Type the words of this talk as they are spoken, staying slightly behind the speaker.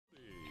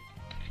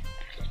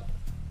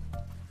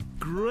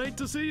great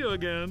to see you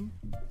again.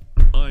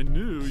 I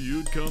knew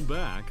you'd come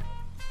back.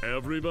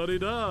 Everybody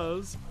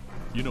does.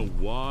 You know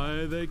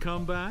why they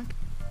come back?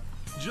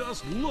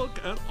 Just look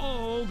at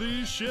all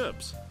these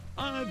ships.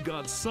 I've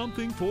got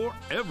something for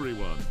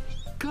everyone.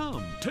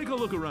 Come, take a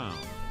look around.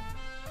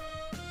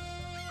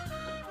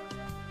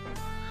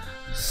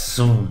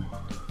 So.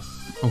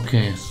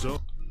 Okay.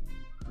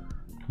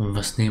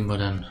 Was nehmen wir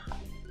dann?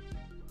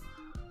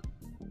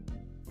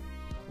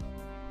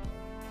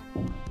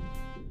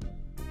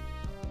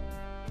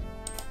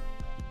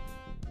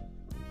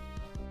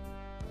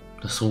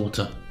 Das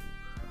rote.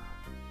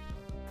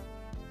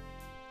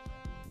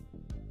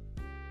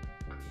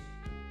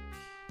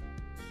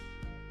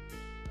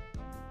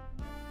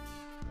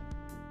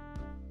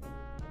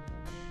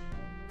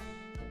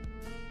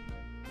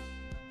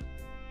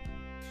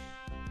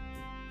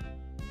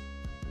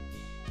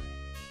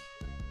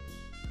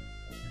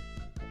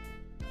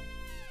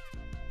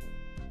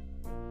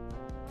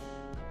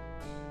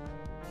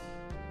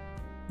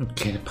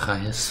 Okay, der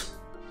Preis.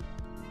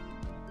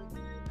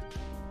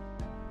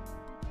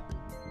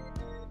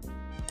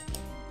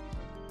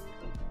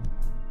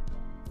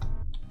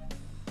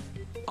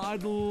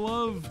 I'd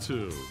love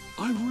to.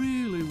 I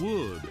really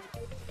would.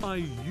 I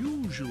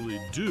usually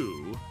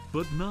do,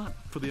 but not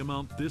for the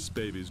amount this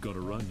baby's gonna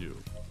run you.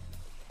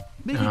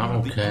 Maybe one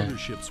of the other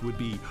ships would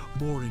be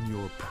more in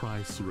your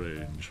price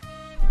range.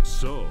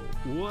 So,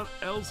 what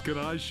else can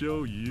I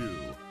show you?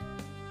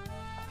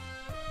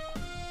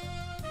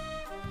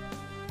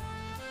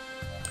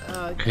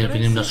 Okay, wir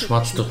nehmen das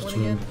Schwarz doch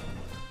tun.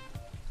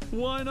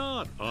 Why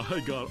not? I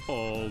got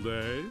all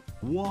day.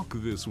 Walk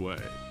this way.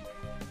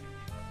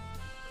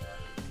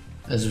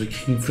 Also wir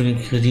kriegen für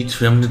den Kredit,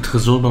 wir haben den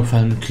Tresor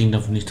überfallen und kriegen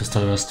dafür nicht das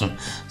teuerste.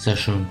 Sehr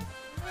schön.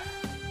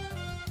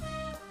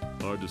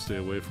 Hard to stay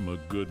away from a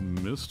good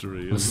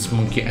mystery. Das ist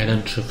Monkey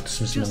Island Schiff,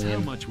 das müssen wir Just how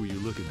nehmen. much were you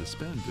looking to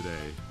spend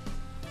today?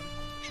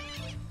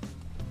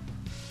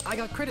 I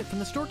got credit from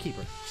the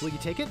storekeeper. Will you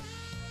take it?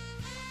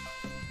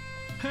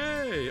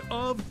 Hey,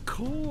 of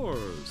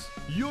course!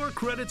 Your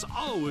credit's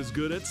always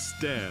good at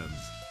stands.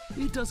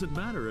 It doesn't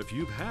matter if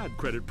you've had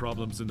credit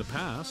problems in the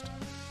past.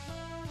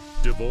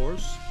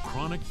 Divorce,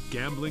 chronic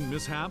gambling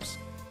mishaps.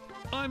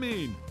 I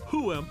mean,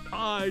 who am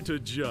I to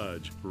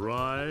judge,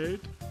 right?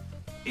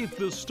 If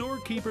the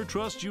storekeeper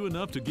trusts you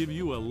enough to give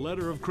you a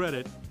letter of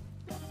credit,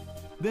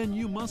 then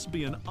you must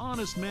be an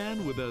honest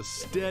man with a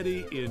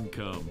steady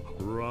income,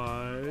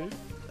 right?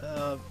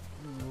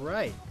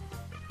 Right.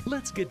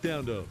 Let's get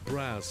down to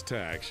brass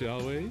tacks,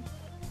 shall we?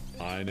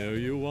 I know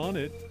you want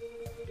it.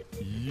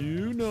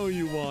 You know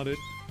you want it.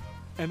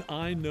 And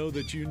I know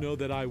that you know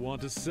that I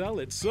want to sell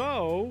it,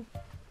 so...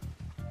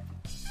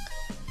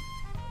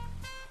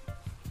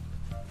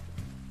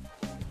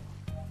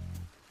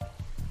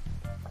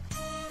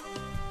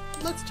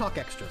 Let's talk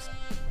extras.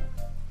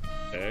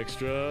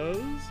 Extras?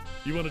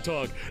 You want to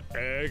talk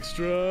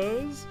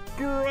extras?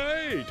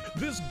 Great!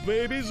 This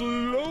baby's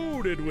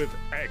loaded with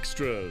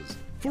extras.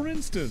 For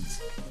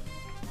instance,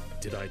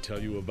 did I tell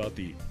you about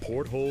the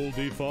porthole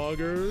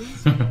defoggers?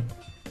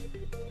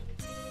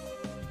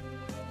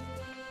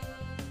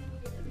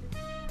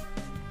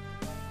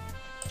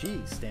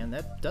 Geez, Stan,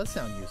 that does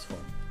sound useful.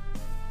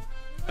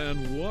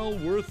 And well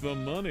worth the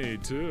money,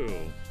 too.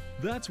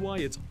 That's why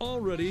it's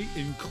already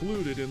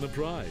included in the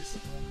price.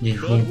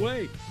 But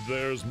wait,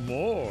 there's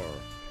more.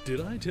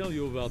 Did I tell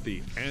you about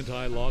the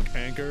anti-lock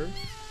anchor?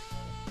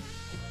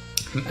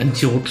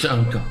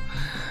 Anti-Rutschanker.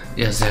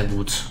 Ja, sehr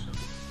gut.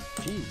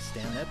 Geez,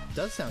 Stan, that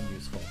does sound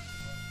useful.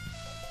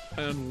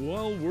 And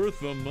well worth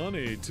the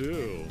money,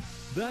 too.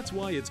 That's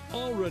why it's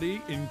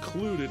already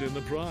included in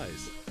the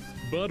price.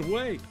 But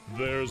wait,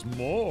 there's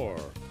more.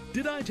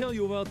 Did I tell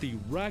you about the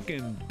rack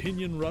and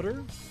pinion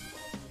rudder?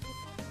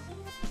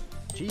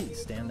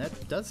 Geez, Stan,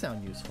 that does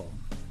sound useful.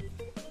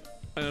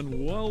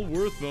 And well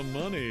worth the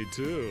money,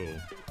 too.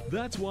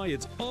 That's why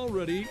it's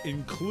already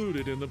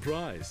included in the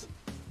price.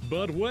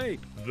 But wait,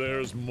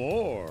 there's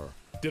more.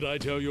 Did I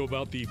tell you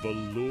about the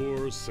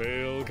velour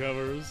sail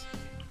covers?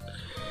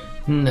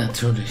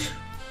 Natürlich.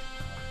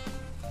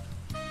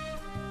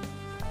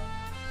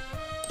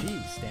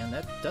 Geez, Stan,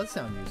 that does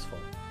sound useful.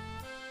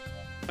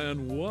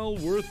 And well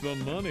worth the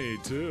money,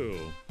 too.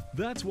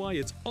 That's why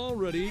it's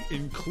already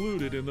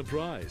included in the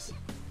price.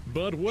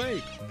 But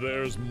wait,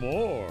 there's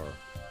more.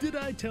 Did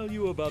I tell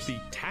you about the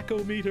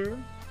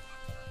tachometer?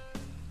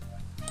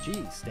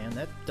 Geez, Stan,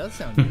 that does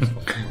sound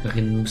useful. Wir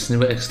reden ein bisschen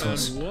über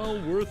Extras. And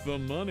well worth the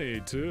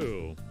money,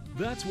 too.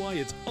 That's why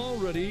it's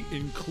already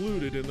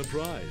included in the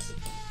price.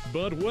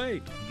 But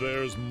wait,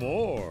 there's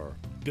more.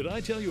 Did I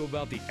tell you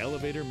about the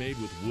elevator made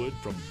with wood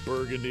from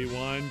Burgundy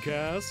wine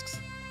casks?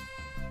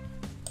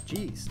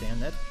 Geez, Stan,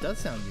 that does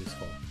sound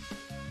useful.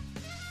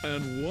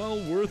 And well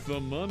worth the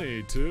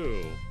money,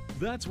 too.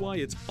 That's why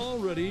it's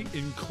already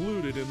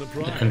included in the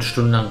price. Ich kann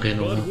stundenlang reden,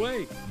 But oder?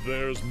 wait,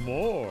 there's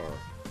more.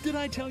 Did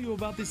I tell you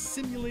about this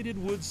simulated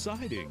wood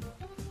siding?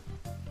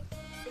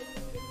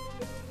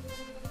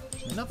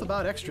 Enough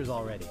about extras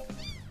already.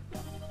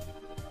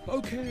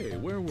 Okay,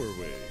 where were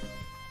we?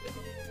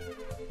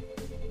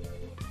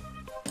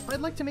 I'd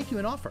like to make you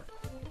an offer.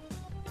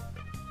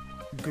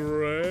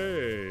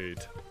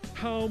 Great.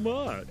 How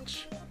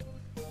much?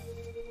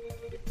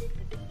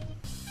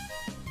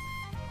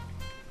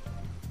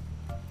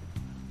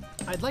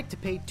 I'd like to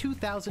pay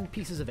 2,000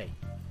 pieces of 8.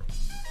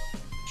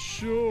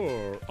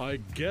 Sure, I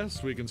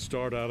guess we can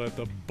start out at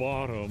the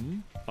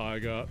bottom. I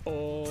got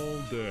all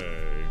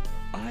day.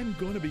 I'm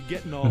going to be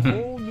getting a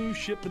whole new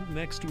shipment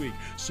next week,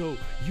 so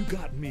you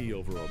got me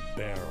over a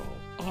barrel.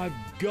 I've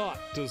got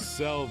to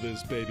sell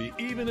this baby,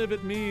 even if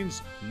it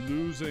means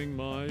losing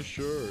my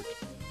shirt.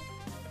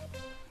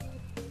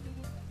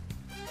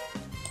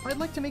 I'd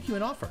like to make you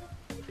an offer.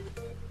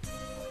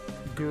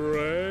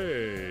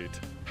 Great.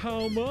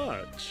 How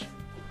much?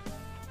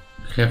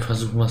 Okay,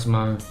 versuchen wir es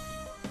mal.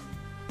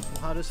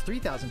 Well, how does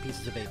 3,000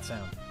 pieces of 8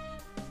 sound?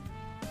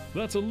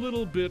 That's a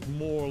little bit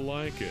more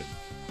like it,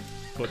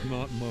 but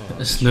not much.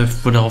 Es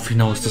läuft wohl darauf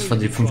hinaus, dass wir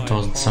die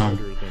 5000 zahlen.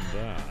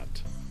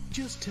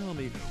 Just tell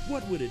me,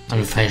 what would it Aber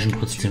wir take feilschen to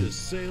trotzdem.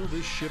 sail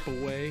this ship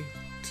away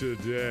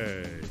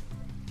today?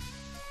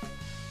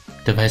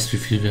 Der weiß, wie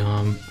viel wir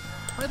haben.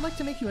 I'd like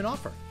to make you an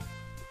offer.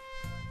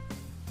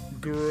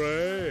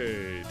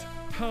 Great.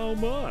 How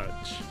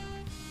much?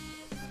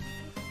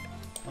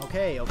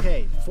 Okay,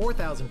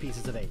 4,000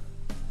 pieces of 8.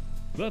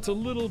 That's a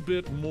little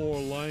bit more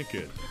like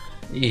it,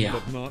 Ja.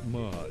 but not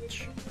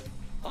much.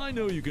 I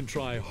know you can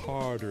try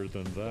harder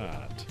than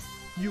that.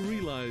 You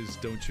realize,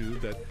 don't you,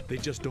 that they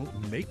just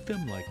don't make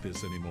them like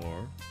this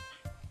anymore?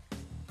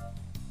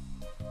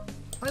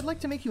 I'd like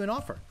to make you an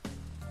offer.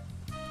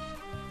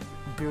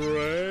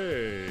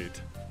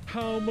 Great.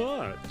 How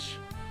much?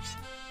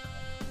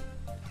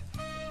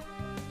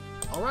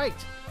 All right,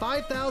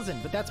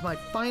 5,000, but that's my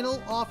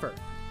final offer.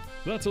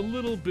 That's a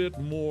little bit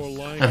more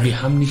like Aber wir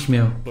it, haben nicht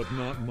mehr. but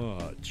not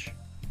much.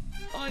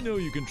 I know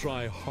you can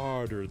try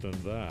harder than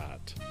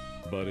that,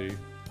 buddy.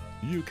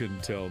 You can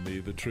tell me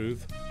the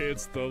truth.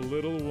 It's the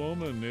little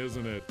woman,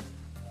 isn't it?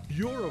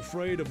 You're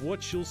afraid of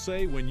what she'll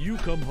say when you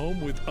come home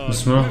with a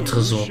Müssen wir noch new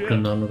Tresor ship.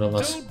 plündern oder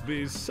was? Don't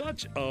be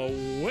such a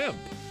wimp.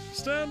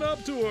 Stand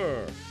up to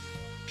her.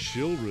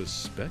 She'll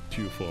respect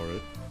you for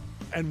it.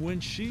 And when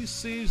she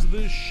sees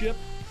this ship,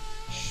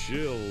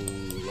 she'll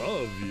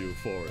love you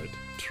for it.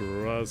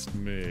 Trust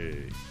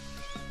me.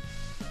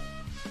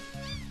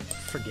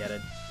 Forget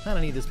it. I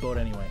don't need this boat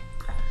anyway.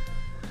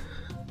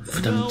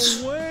 Now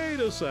Verdammt. wait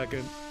a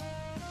second.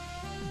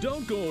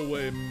 Don't go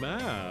away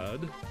mad.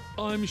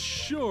 I'm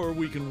sure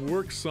we can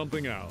work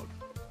something out.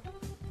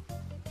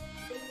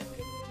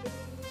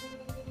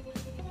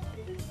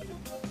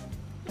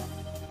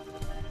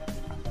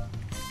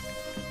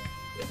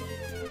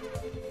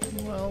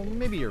 Well,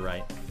 maybe you're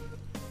right.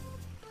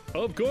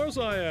 Of course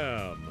I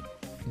am.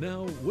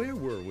 Now, where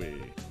were we?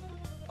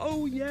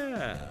 Oh,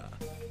 yeah.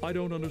 I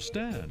don't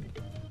understand.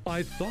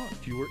 I thought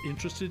you were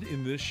interested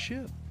in this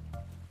ship.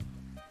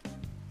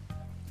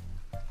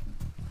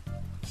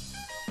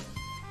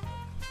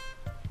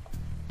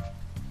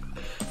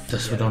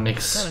 Das wird doch I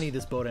nix. don't need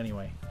this boat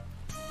anyway.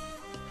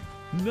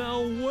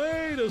 Now,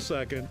 wait a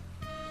second.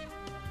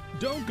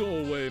 Don't go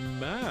away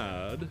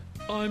mad.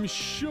 I'm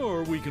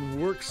sure we can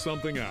work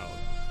something out.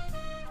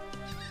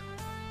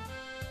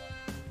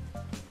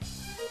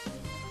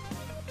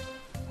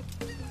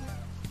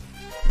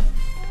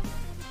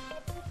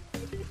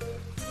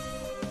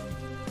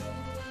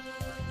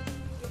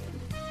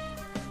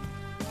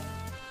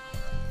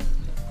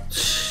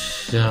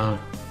 Ja.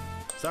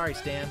 Sorry,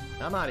 Stan.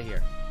 I'm out of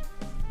here.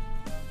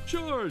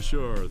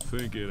 Sure,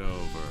 think it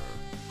over.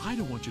 I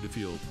don't want you to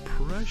feel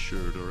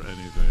pressured or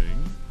anything.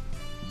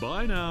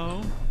 Bye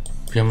now.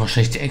 Wir haben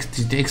wahrscheinlich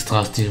die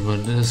Extras, die über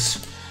das.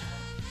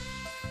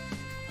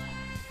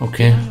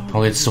 Okay,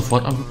 hau jetzt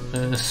sofort ab.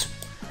 Es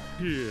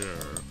Here.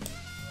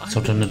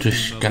 sollte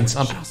natürlich ganz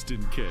ab. Just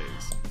in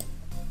case.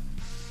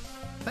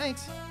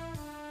 Thanks.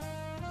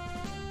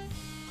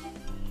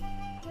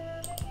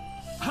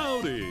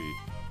 Howdy.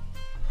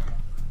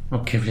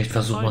 Okay, vielleicht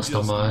versuchen wir I es just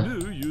nochmal.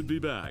 knew you'd be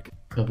back.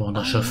 Wir brauchen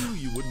das I Schiff. knew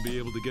you wouldn't be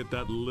able to get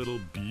that little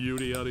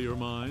beauty out of your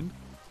mind.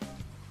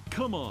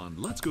 Come on,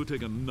 let's go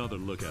take another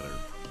look at her.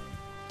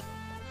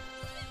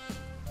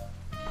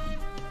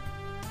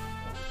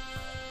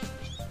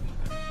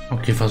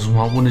 Okay, versuchen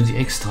wir ohne die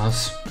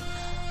Extras.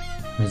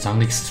 Wir sagen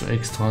nichts zu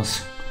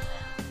Extras.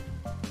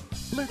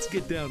 Let's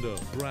get down to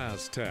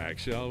brass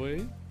tacks, shall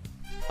we?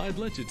 I'd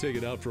let you take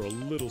it out for a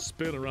little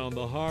spin around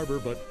the harbor,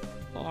 but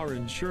our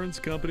insurance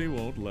company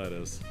won't let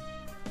us.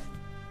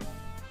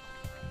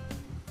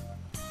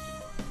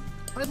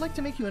 I'd like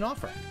to make you an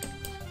offer.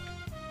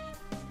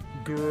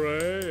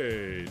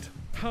 Great.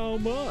 How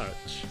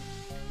much?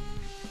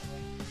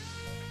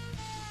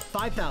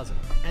 5,000,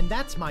 and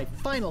that's my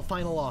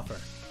final offer.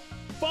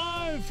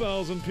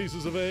 5,000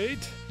 pieces of 8.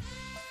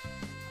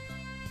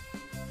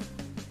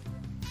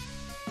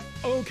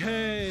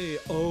 Okay.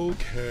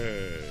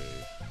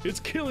 It's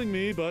killing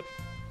me, but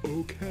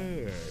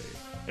okay.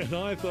 And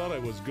I thought I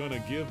was gonna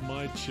give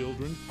my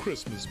children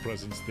Christmas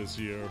presents this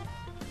year.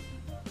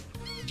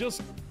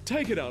 Just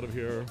take it out of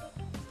here.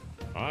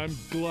 I'm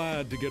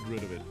glad to get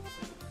rid of it.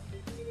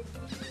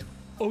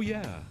 Oh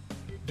yeah.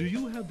 Do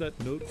you have that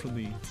note from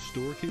the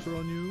storekeeper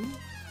on you?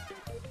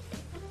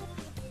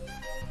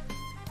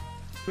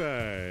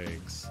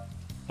 Thanks.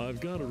 I've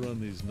got to run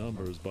these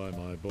numbers by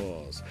my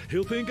boss.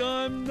 He'll think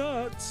I'm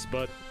nuts,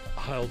 but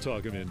I'll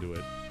talk him into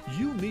it.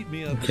 You meet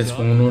me at the dock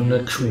with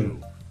your crew.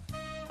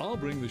 I'll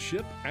bring the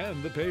ship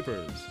and the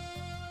papers.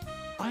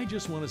 I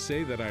just want to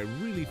say that I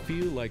really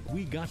feel like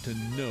we got to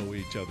know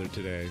each other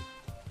today.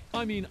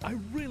 I mean, I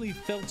really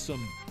felt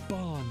some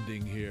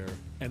bonding here.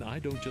 And I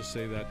don't just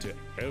say that to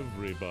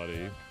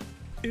everybody.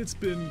 It's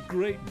been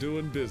great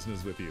doing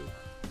business with you.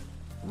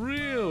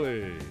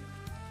 Really.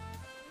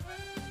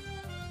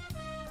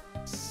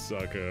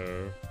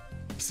 Sucker.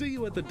 See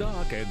you at the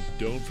dock, and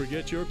don't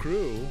forget your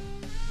crew.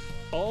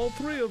 All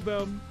 3 of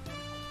them.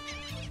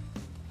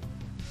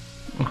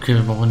 Okay,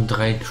 wir brauchen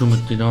 3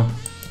 Crewmitglieder.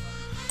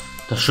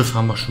 Das Schiff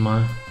haben wir schon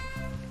mal.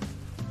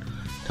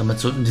 Damit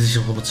sollten die sich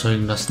auch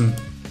überzeugen lassen.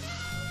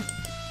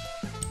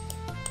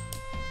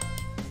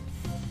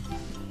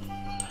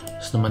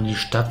 Das ist nochmal die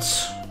Stadt.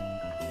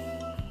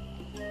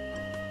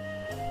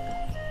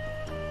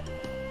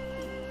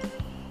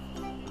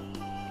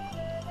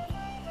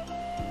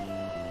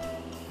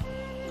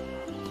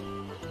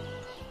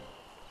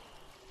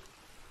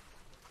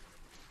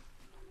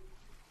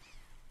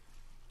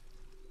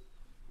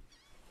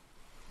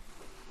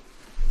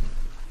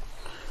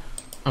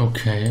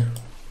 Okay.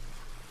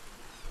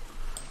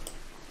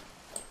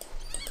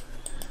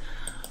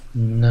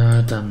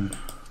 Na dann.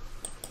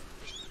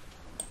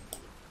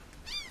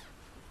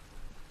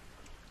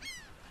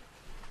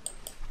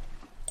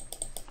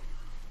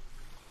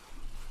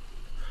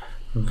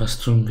 Was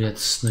tun wir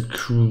jetzt? Eine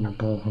Crew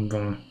brauchen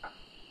wir.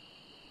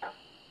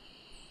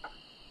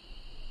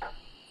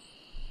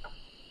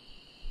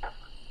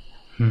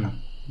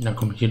 Dann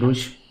kommt hier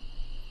durch.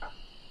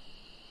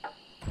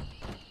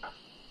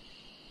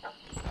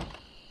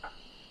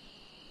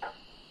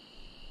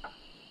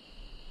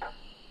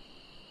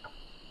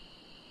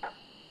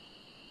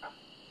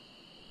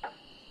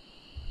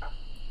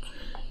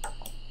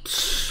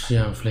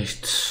 Ja,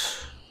 vielleicht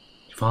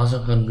die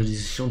Wahrsagerin will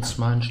sich uns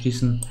mal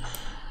anschließen.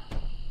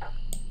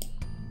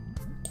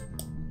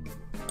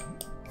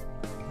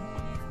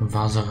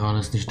 Wahrsagerin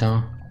ist nicht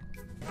da.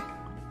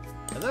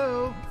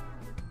 Hello.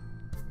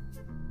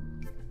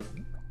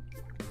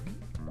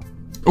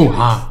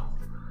 Oha!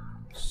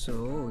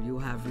 So you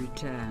have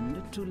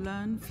returned to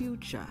learn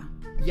future.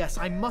 Yes,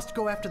 I must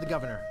go after the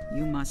governor.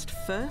 You must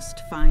first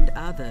find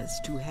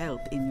others to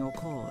help in your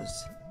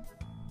cause.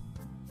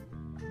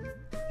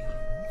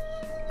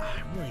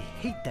 I really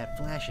hate that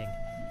flashing.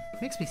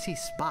 Makes me see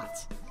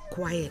spots.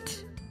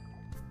 Quiet.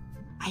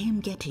 I am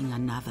getting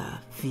another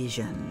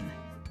vision.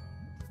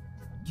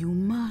 You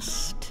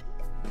must.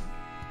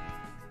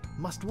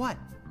 Must what?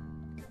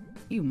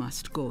 You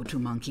must go to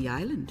Monkey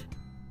Island.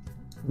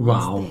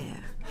 Wow. Once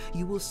there,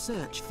 you will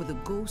search for the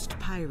ghost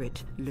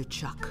pirate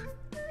LeChuck.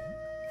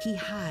 He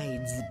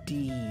hides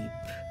deep,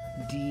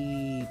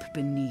 deep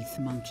beneath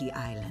Monkey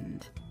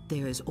Island.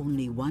 There is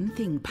only one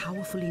thing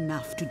powerful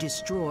enough to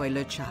destroy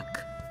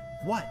LeChuck.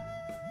 What?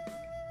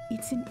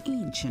 It's an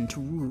ancient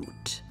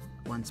root.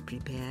 Once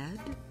prepared,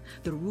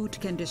 the root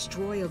can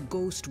destroy a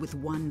ghost with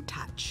one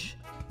touch.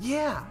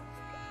 Yeah.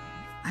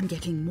 I'm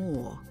getting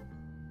more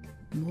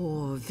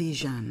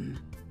vision.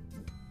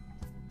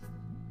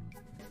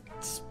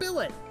 Spill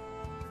it.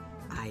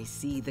 I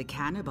see the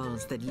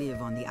cannibals that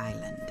live on the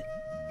island.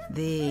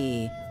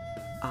 They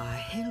are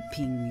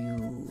helping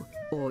you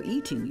or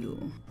eating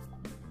you.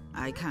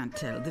 I can't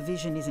tell. The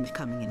vision isn't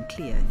coming in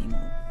clear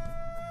anymore.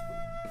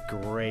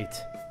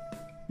 Great.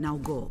 Now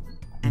go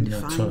and Yeah,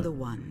 find sure. the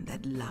one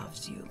that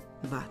loves you.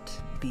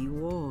 But be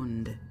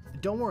warned.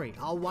 Don't worry,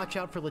 I'll watch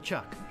out for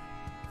LeChuck.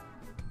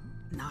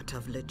 Not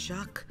of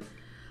LeChuck,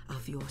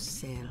 of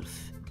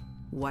yourself.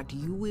 What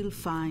you will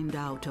find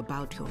out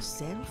about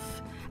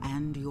yourself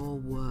and your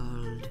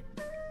world.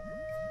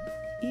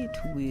 It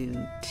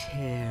will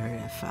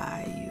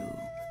terrify you.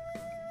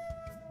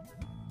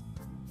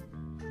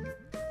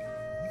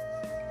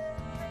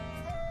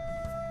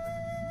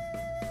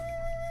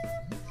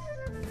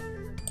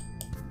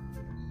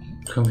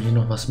 Können wir hier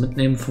noch was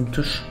mitnehmen vom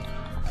Tisch?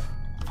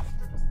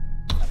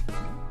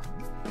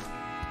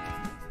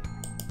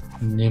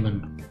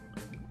 Nehmen.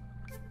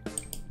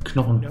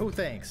 Knochen. No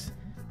thanks.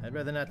 I'd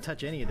rather not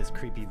touch any of this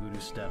creepy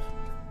voodoo stuff.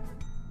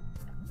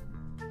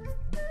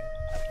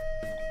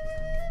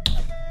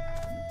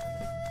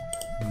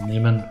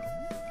 Nehmen.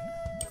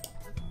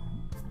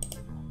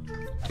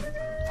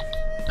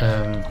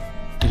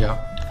 Ja.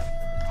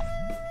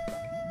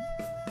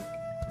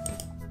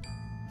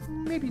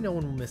 Maybe no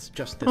one will miss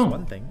just this Oh.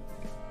 one thing.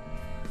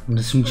 Und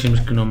das Hühnchen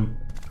mitgenommen.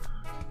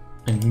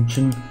 Ein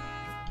Hühnchen.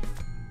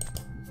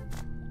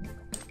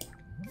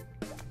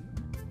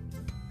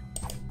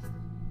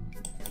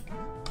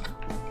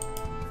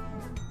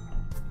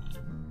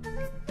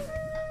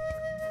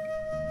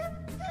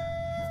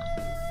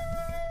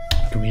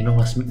 Können wir hier noch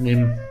was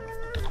mitnehmen?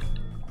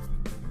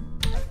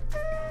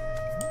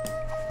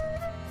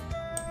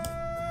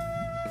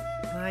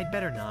 I'd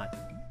better not.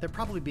 They're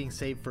probably being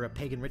saved for a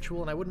pagan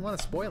ritual and I wouldn't want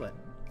to spoil it.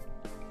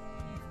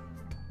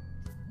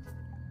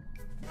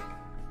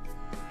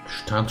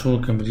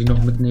 Statue, können wir die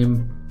noch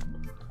mitnehmen?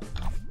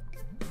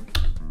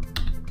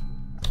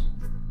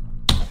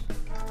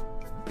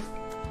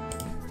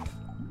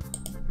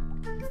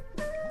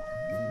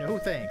 No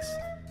thanks.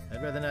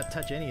 I'd rather not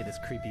touch any of this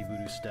creepy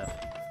voodoo stuff.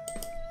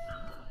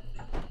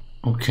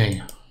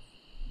 Okay.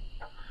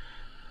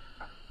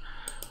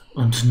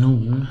 Und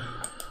nun...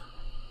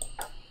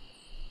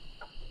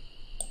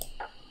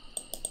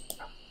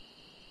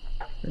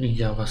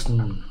 Ja, was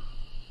nun?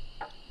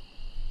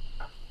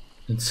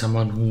 Jetzt haben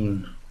wir ein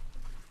Huhn.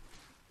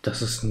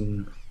 Das ist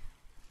ein...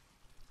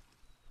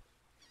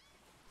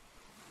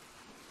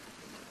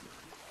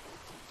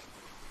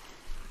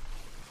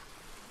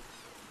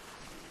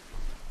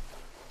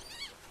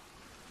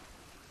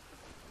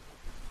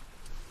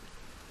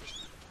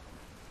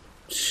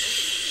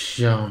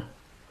 Tja.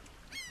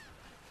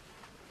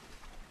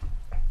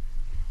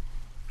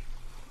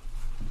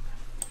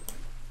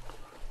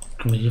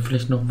 Können wir hier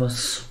vielleicht noch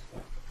was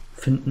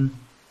finden?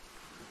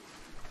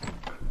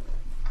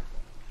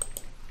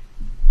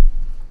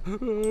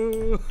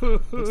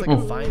 Looks like a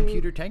fine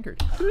pewter tankard.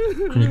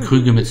 Können die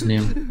Krüge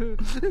mitnehmen.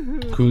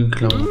 Krüge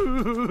klauen.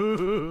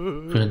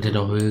 Während der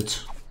da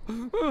heult.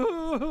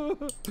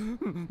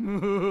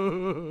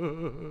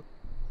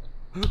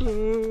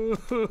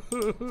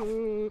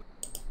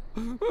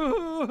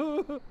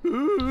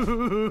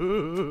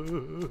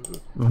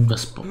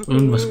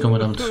 Irgendwas können wir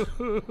damit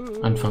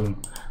anfangen.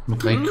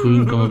 Mit 3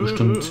 Krügen können wir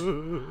bestimmt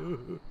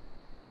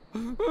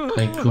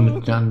 3 Krüge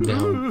mit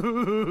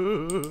anwerben.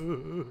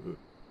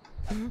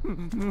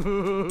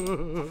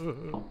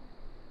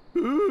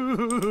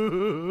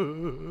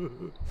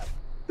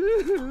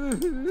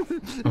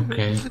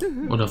 Okay,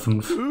 oder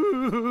 5.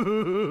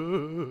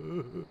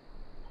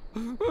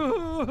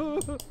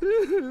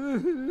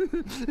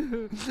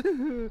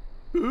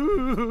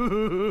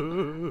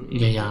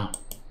 Ja, ja.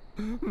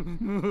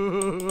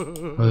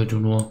 Hör du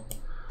nur.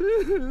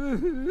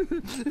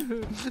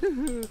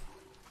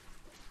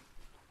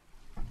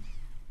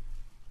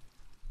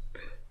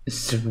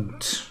 Ist sehr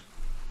gut.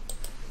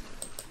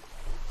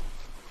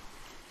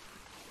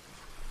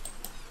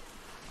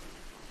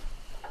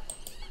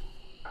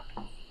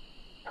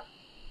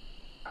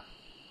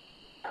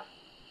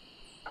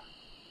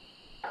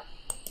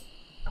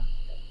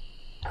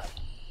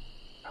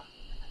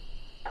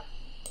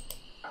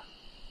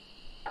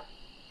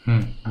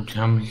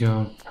 Wir haben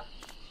hier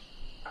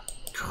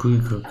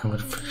Krüge. Können wir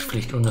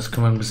vielleicht irgendwas,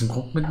 können wir ein bisschen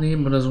grob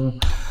mitnehmen oder so?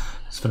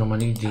 Das wäre noch mal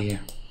eine Idee.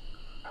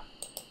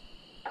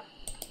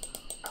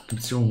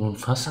 Gibt es hier irgendwo ein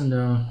Fass in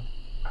der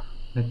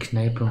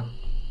Kneipe?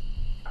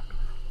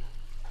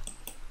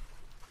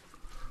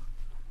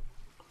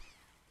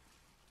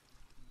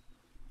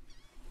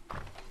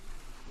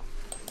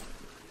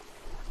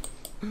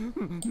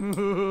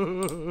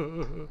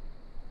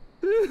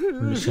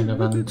 Nicht an der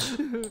Wand.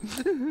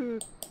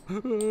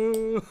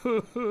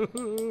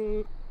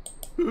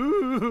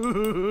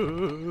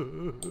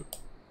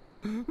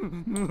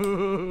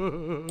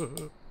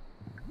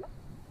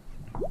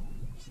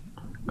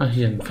 Ah,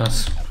 hier ein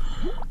Fass.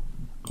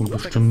 Und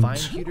bestimmt.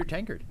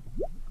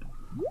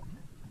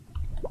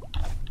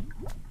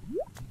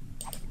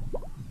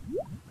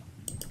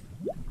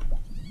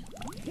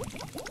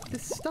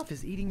 This stuff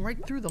is eating right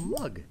through the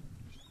mug.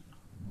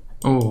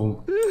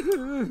 Oh.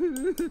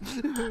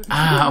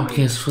 Ah,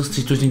 okay, es frisst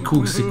sich durch den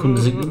Krug.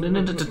 Sekunde.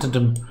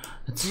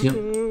 Jetzt hier.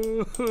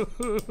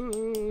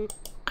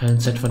 Keine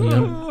Zeit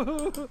verlieren.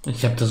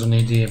 Ich habe da so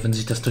eine Idee. Wenn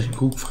sich das durch den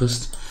Krug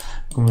frisst,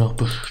 kommen wir auch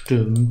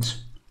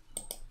bestimmt.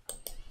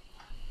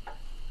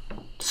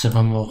 Deshalb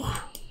haben wir auch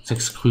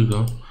 6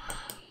 Krüge.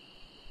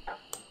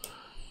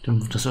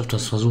 Damit wir das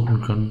öfters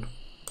versuchen können.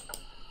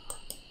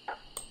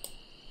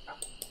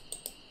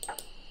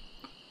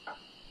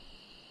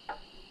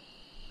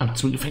 Ab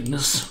zum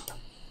Gefängnis.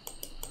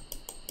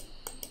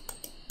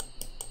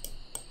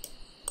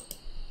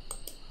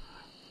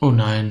 Oh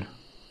nein.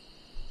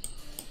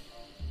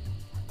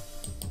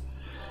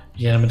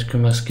 Ja, damit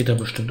können wir das Gitter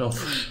bestimmt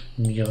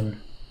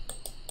aufschmieren.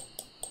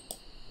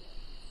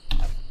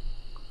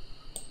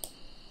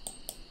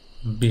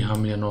 Wir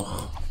haben ja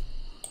noch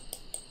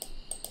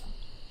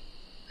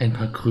ein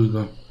paar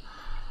Krüge.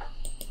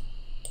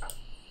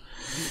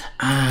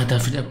 Ah,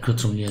 dafür die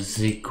Abkürzung hier.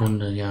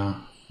 Sekunde, ja,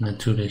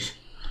 natürlich.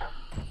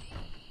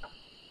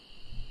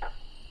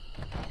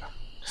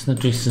 Das ist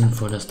natürlich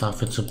sinnvoll, das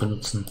dafür zu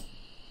benutzen.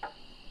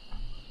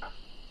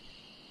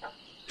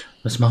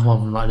 Was machen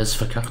wir, wenn wir alles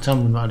verkackt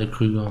haben, wenn wir alle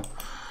Krüge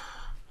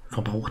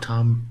verbraucht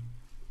haben?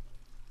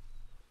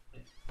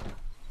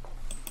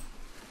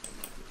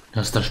 Da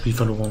ist das Spiel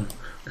verloren.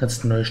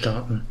 Kannst du neu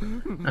starten.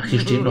 Ach,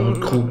 hier steht noch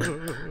ein Krug.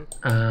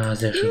 Ah,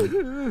 sehr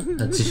schön.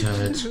 Als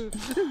Sicherheit.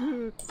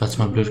 Falls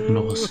man blöd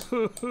genug ist.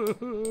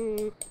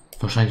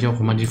 Wahrscheinlich auch,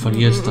 wenn man die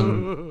verliert,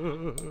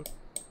 dann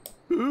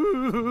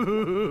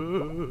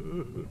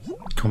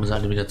kommen sie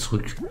alle wieder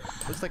zurück.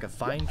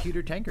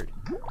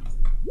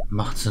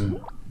 Macht Sinn.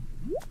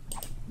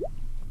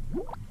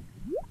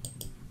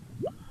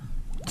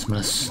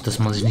 Dass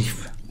man sich nicht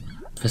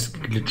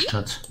festgeglitscht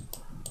hat.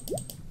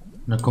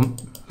 Na komm,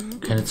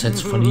 keine Zeit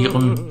zu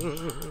verlieren.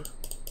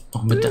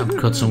 Auch mit der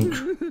Abkürzung.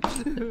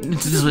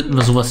 Jetzt sollten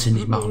wir sowas hier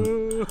nicht machen.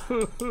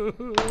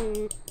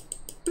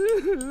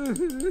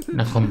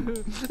 Na komm.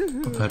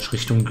 Falsche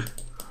Richtung.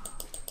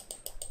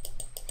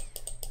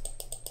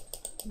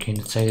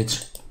 Keine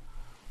Zeit.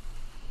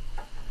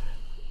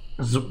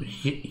 So,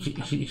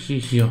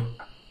 hier.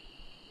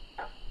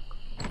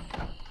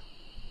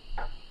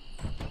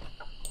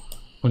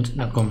 Und,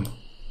 na komm.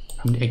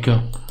 In die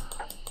Ecke.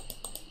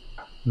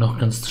 Noch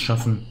ganz zu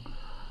schaffen.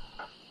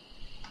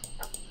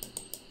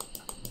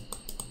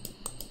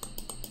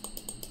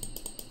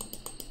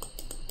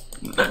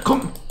 Na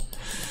komm.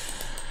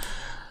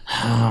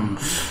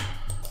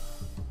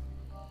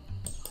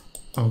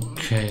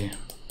 Okay.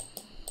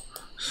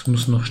 Es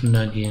muss noch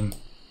schneller gehen.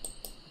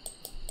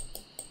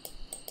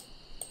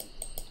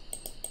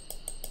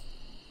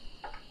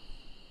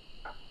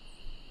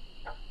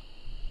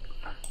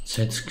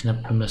 Zeit ist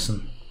knapp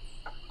bemessen.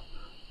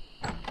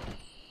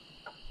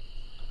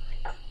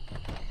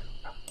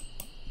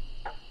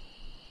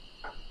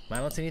 I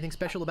don't see anything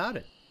special about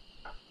it.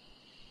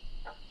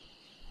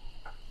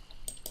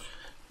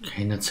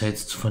 Keine Zeit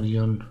zu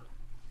verlieren.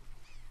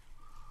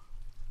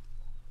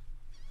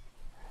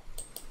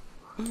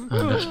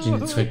 Ah, da stehen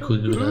die 2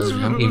 Krüge wieder. Also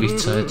wir haben ewig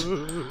Zeit.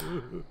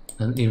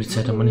 Dann ewig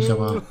Zeit haben wir nicht,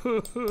 aber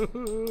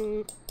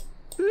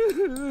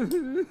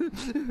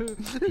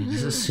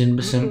das ist hier ein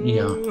bisschen...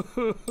 Ja.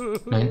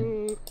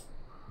 Nein.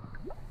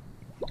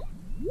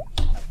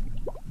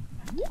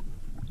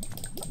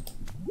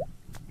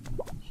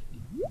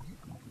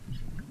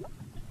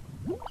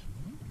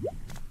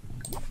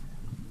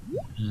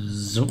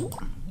 So.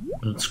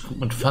 Jetzt guckt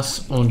man Fass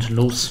und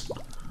los.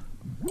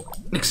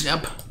 Nix mehr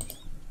ab.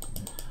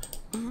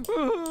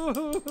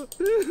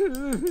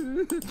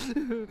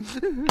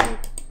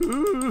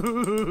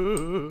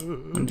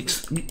 Und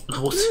nix wie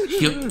raus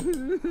hier.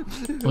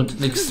 Und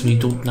nix wie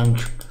dort lang.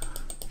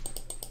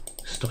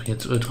 Ist doch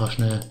jetzt ultra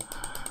schnell.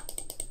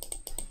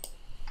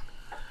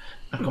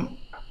 Ach komm.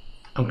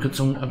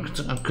 Abkürzung,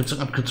 Abkürzung,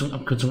 Abkürzung, Abkürzung,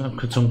 Abkürzung,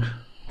 Abkürzung.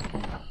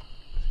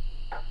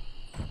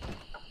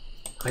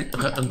 Rein,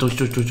 durch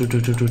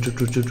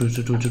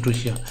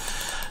hier.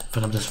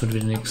 Verdammt, das wird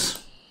wieder nix.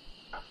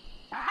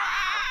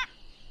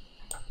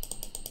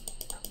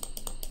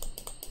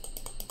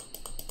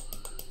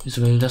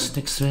 Wieso will das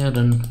nichts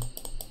werden?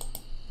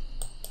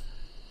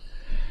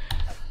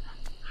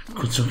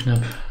 Kurz und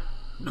knapp.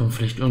 Können wir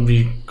vielleicht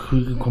irgendwie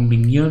Krüge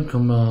kombinieren?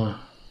 Können wir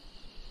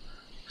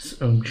es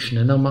irgendwie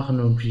schneller machen?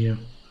 Irgendwie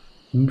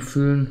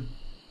umfüllen?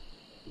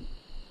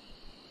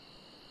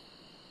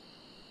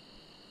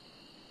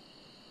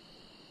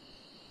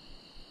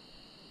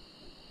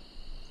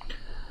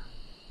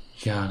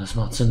 Ja, das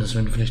macht Sinn, dass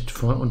wir vielleicht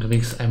vor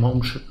unterwegs einmal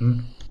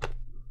umschütten.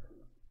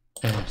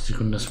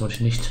 Sekunde, das wollte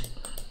ich nicht.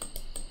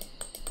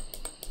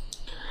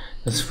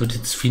 Das wird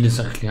jetzt vieles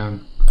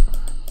erklären.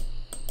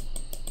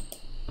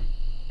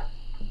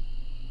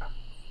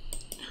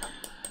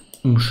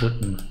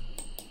 Umschütten.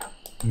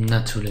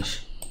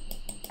 Natürlich.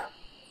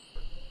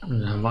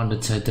 Dann haben wir alle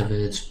Zeit der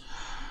Welt.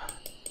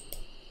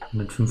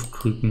 Mit 5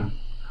 Krügen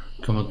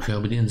können wir quer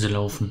über die Insel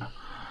laufen.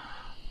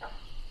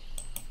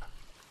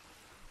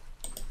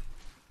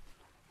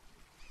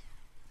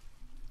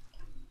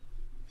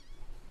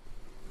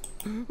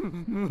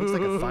 Looks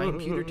like a fine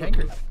pewter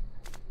tankard.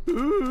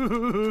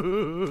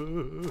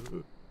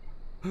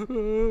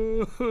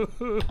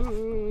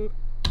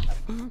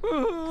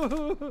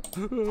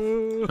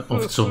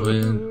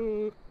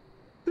 Aufzuheulen.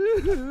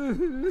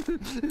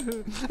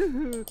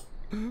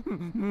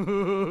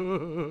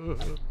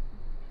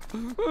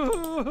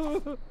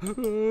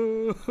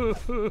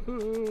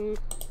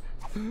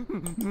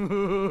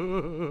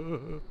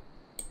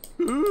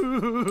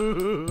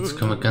 Jetzt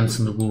können wir ganz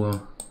in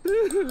Ruhe.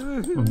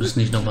 Und müssen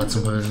nicht nochmal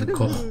zum Heulen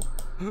kochen.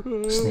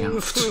 Das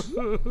nervt.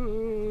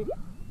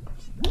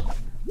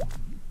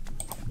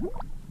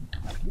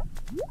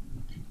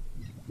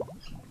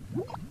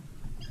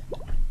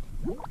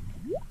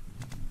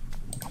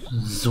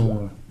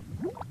 So.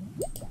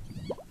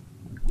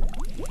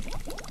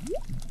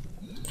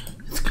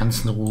 Jetzt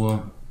ganz in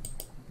Ruhe.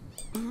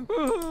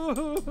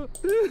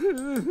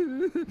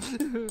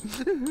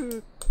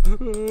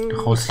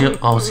 Raus hier,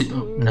 raus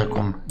hier. Na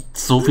komm,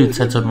 so viel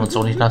Zeit sollten wir uns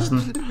auch nicht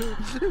lassen.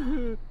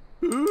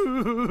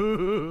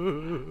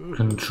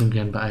 Können uns schon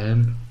gern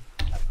beeilen.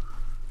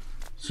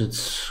 So,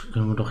 jetzt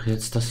können wir doch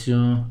jetzt das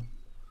hier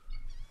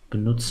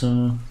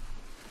benutzen.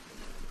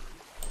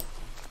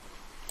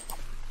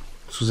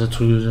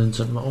 Zusatzrügeln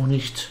sollten wir auch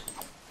nicht.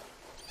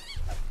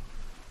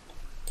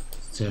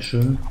 Sehr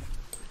schön,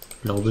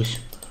 glaube ich.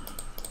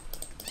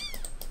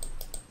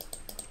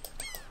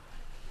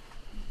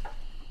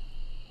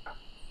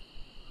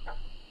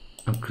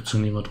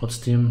 Abkürzung nehmen wir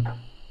trotzdem.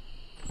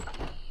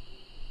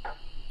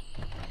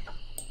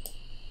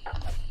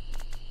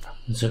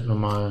 Jetzt sollten wir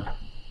mal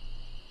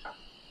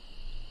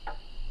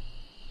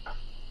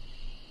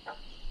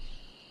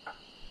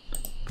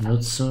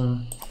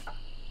benutzen.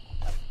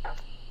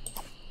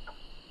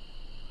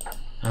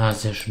 Ah,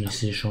 sehr schön, ich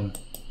sehe schon.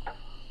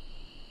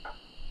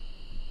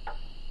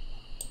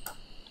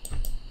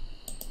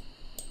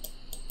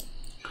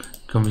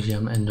 Bekommen wir hier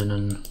am Ende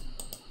einen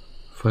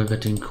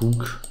vollwertigen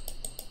Krug.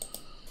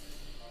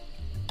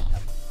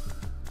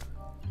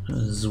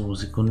 So,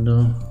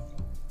 Sekunde.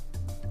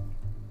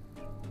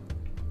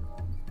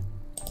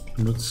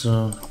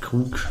 Benutze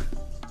Krug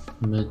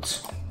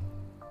mit.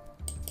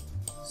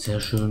 Sehr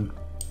schön.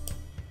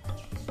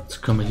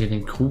 Jetzt können wir hier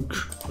den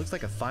Krug. Looks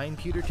like a fine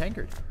pewter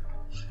tankard.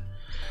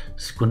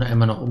 Sekunde,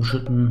 einmal noch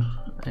umschütten.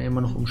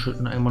 Einmal noch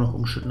umschütten, einmal noch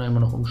umschütten,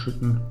 einmal noch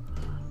umschütten.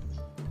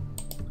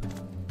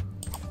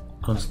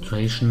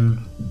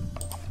 Concentration.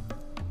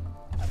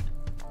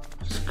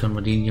 Jetzt können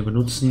wir den hier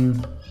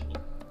benutzen.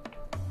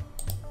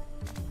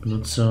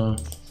 Benutze.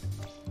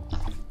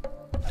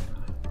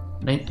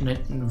 Nein, nein,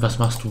 was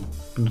machst du?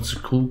 Benutze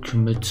Krug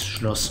mit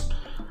Schloss.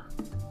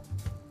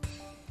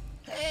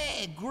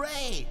 Hey,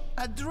 great!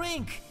 A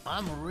drink!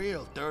 I'm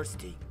real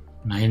thirsty.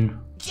 Nein.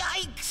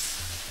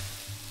 Yikes!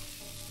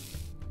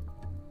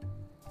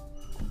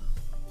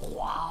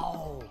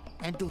 Wow!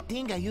 And to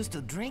think I used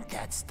to drink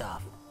that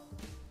stuff.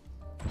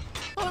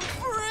 I'm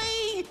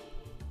free!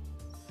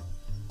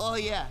 Oh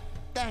yeah,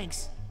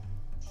 thanks.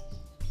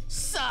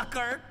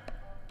 Sucker!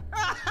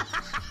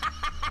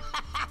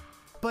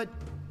 But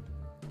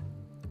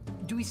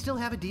do we still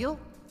have a deal?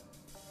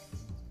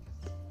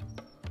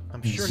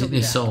 I'm sure he'll Sieht be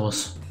nicht so back.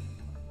 aus.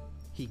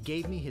 He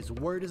gave me his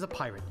word as a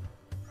pirate.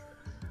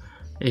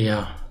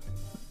 Ja.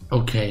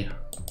 Okay.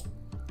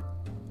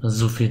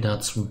 So viel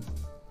dazu.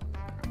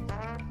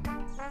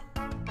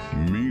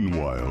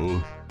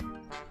 Meanwhile,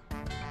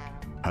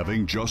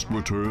 having just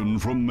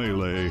returned from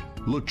melee,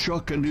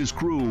 LeChuck and his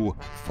crew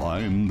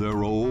find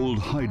their old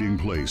hiding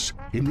place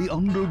in the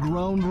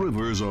underground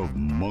rivers of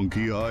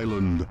Monkey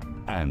Island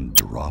and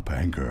drop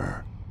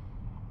anchor.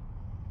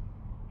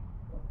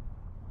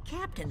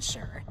 Captain,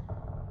 sir,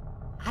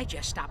 I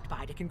just stopped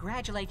by to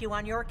congratulate you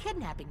on your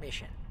kidnapping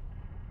mission.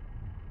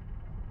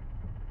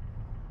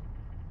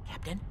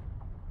 Captain?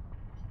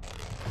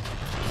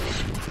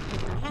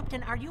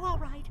 Captain, are you all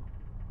right?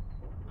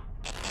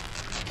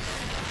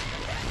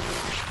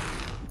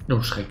 Oh,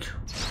 Schreck.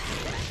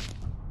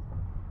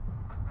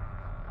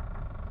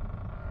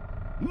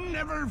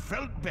 Never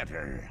felt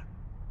better.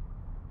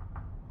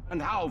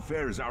 And how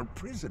fares our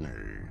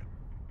prisoner?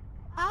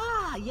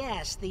 Ah,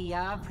 yes, the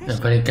Er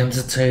prisoner. war die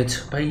ganze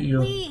Zeit bei ihr.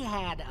 We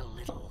had a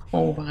little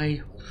Oh,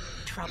 bye.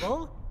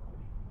 trouble.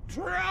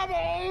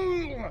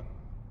 Trouble!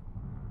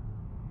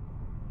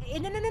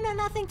 No,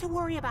 nothing to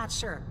worry about,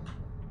 sir.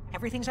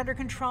 Everything's under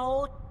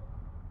control.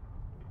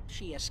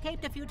 She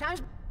escaped a few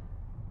times,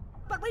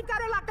 but we've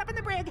got her locked up in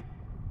the brig.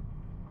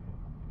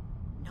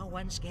 No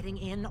one's getting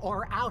in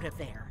or out of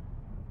there.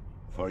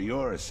 For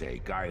your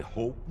sake, I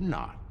hope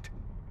not.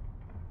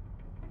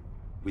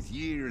 With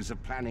years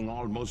of planning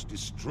almost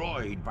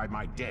destroyed by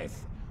my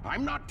death,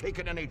 I'm not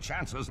taking any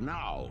chances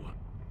now.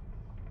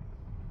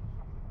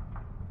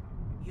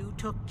 You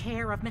took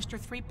care of Mr.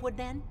 Threepwood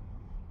then?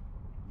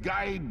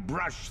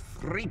 Guybrush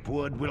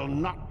Threepwood will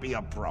not be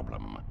a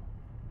problem.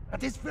 At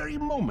this very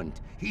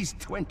moment, he's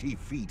 20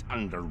 feet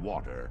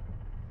underwater.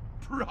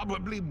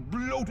 Probably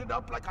bloated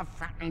up like a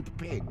fattened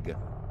pig.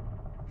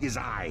 His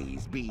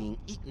eyes being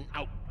eaten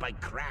out by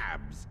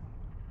crabs.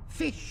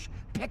 Fish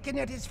pecking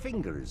at his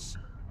fingers.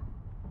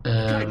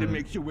 Kinda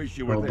makes you wish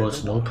you were there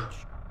Robots, to nope. watch.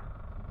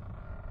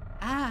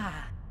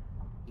 Ah,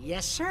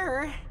 yes,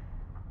 sir.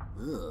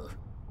 Ugh.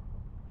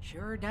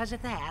 Sure does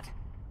at that.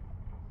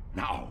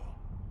 Now,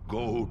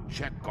 go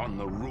check on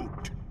the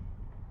route.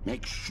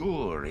 Make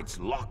sure it's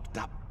locked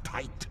up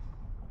tight.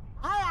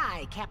 Aye,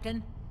 aye,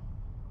 Captain.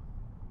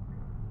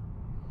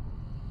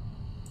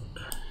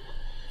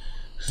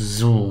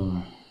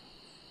 So.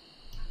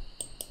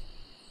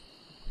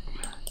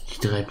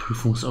 Die 3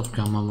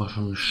 Prüfungsaufgaben haben wir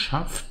schon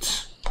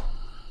geschafft.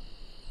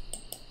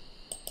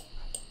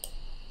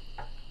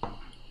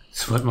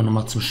 Jetzt wollten wir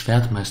nochmal zum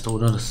Schwertmeister,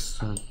 oder? Das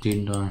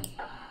den da.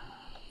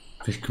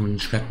 Vielleicht können wir den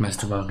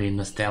Schwertmeister überreden,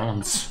 dass der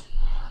uns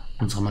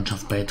unserer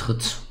Mannschaft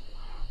beitritt.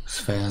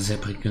 Das wäre ja sehr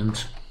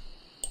prickelnd.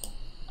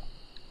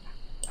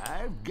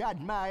 I've got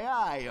my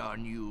eye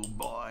on you,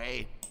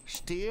 boy.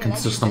 Still,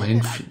 Kannst du es nochmal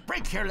hinführen?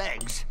 break your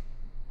legs.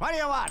 What do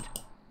you want?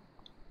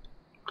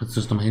 Kannst du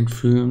es nochmal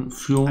hinführen?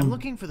 I'm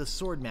looking for the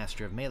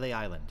Swordmaster of Melee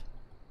Island.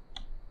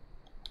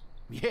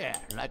 Yeah,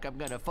 like I'm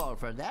gonna fall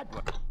for that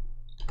one.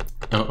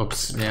 Ja,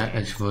 ups, ja,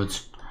 ich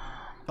wollte.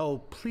 Oh,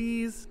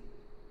 please.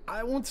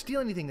 I won't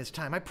steal anything this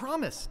time, I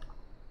promise.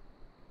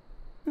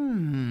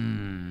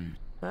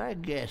 I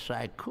guess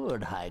I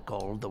could hike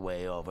all the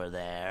way over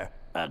there.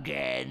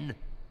 Again.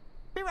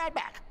 Be right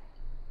back.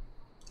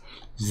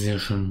 Sehr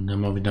schön,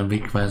 dann mal wieder ein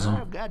Wegweiser.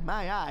 I've got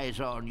my eyes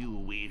on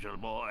you, Weasel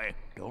Boy.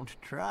 Don't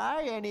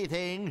try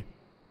anything.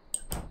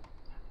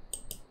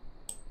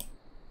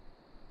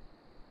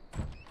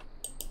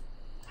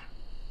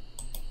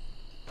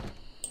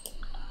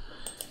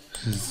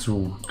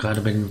 So,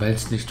 gerade bei den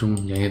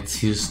Waldlichtungen, ja jetzt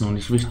hier ist noch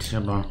nicht wichtig,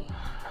 aber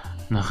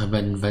nachher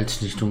bei den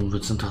Waldlichtungen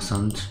wird es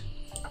interessant.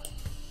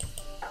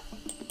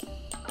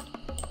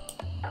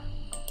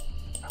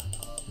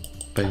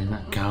 Bei den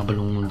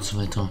Gabelungen und so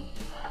weiter.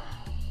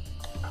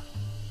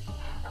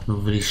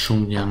 Nur würde ich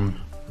schon gern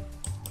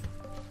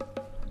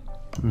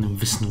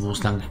Und wissen, wo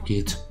es lang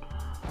geht.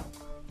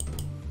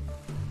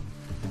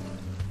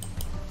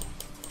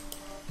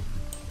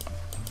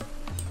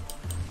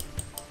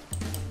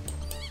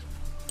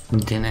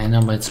 Den einen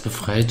haben wir jetzt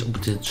befreit.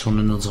 Ob der jetzt schon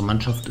in unserer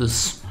Mannschaft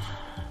ist,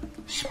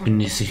 ich bin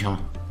nicht sicher.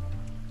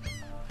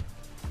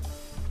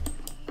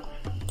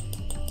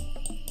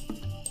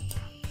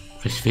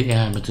 Vielleicht will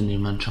er mit in die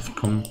Mannschaft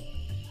kommen.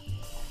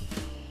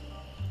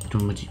 Du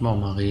mit ihm auch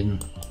mal reden.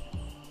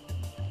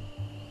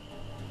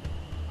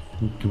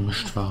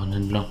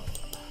 Gemischtwarenhändler.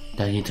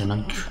 Da geht er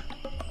lang.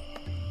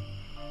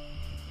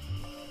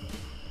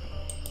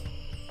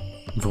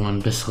 Wenn man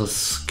ein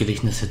besseres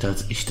Gedächtnis hätte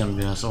als ich, dann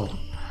wäre es auch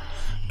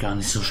gar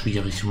nicht so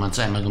schwierig, wenn man es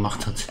einmal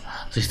gemacht hat,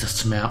 sich das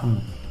zu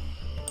merken.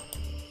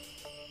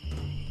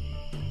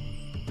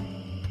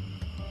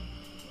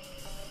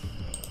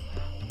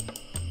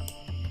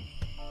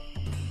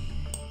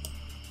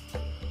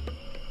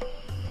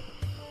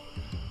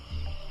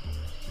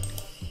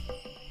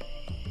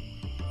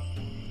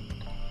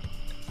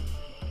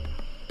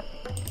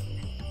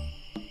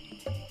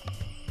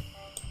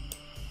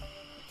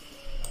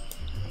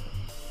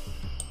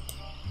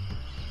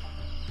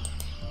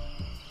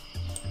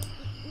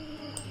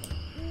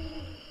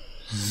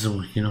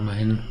 So, ich gehe nochmal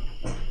hin.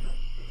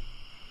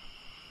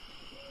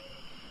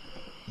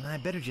 I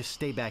better just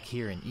stay back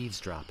here and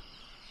eavesdrop.